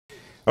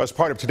As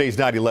part of today's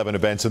 9/11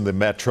 events in the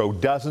metro,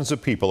 dozens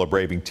of people are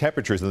braving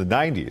temperatures in the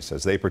 90s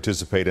as they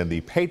participate in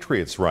the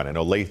Patriot Run in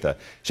Olathe.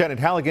 Shannon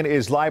Halligan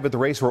is live at the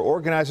race where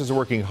organizers are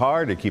working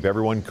hard to keep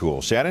everyone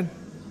cool. Shannon?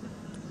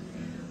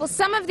 Well,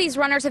 some of these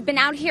runners have been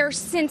out here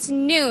since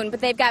noon,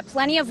 but they've got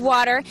plenty of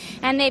water,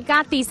 and they've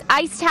got these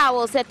ice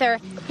towels that they're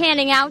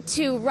handing out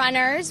to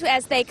runners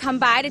as they come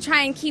by to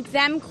try and keep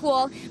them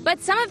cool.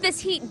 But some of this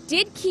heat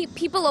did keep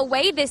people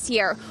away this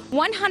year.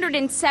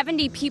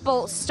 170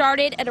 people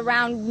started at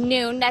around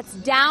noon. That's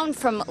down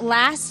from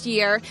last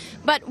year.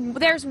 But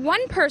there's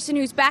one person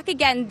who's back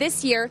again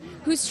this year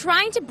who's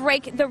trying to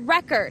break the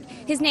record.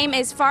 His name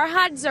is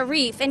Farhad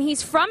Zarif, and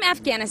he's from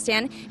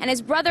Afghanistan, and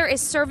his brother is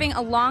serving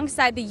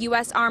alongside the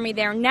U.S. Army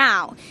there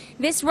now.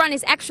 This run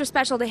is extra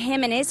special to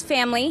him and his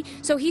family,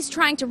 so he's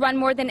trying to run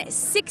more than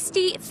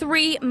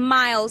 63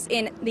 miles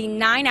in the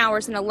 9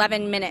 hours and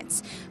 11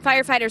 minutes.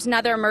 Firefighters and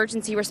other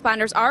emergency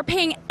responders are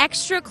paying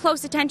extra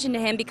close attention to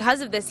him because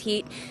of this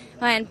heat.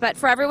 But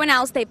for everyone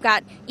else, they've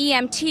got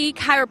EMT,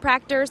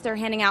 chiropractors, they're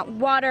handing out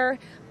water,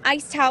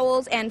 ice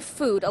towels, and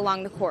food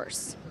along the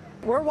course.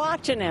 We're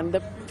watching him. The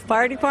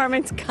fire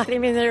department's got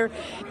him in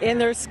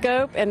their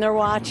scope, and they're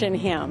watching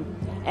him.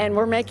 And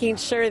we're making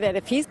sure that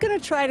if he's going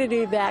to try to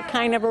do that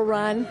kind of a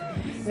run,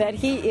 that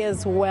he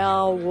is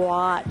well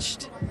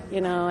watched,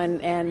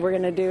 and we're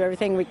going to do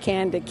everything we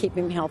can to keep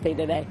him healthy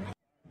today.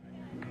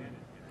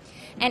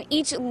 And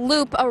each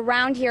loop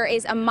around here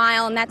is a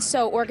mile, and that's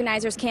so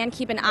organizers can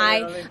keep an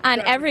eye on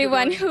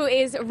everyone who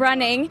is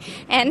running,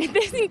 and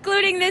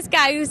including this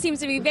guy who seems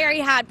to be very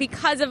hot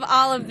because of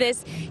all of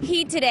this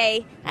heat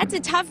today. That's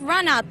a tough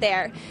run out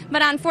there.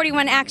 But on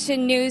 41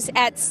 Action News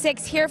at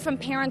 6, hear from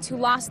parents who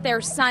lost their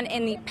son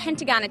in the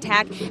Pentagon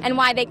attack and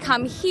why they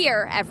come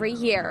here every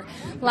year.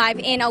 Live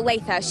in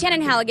Olathe,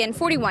 Shannon Halligan,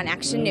 41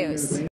 Action News.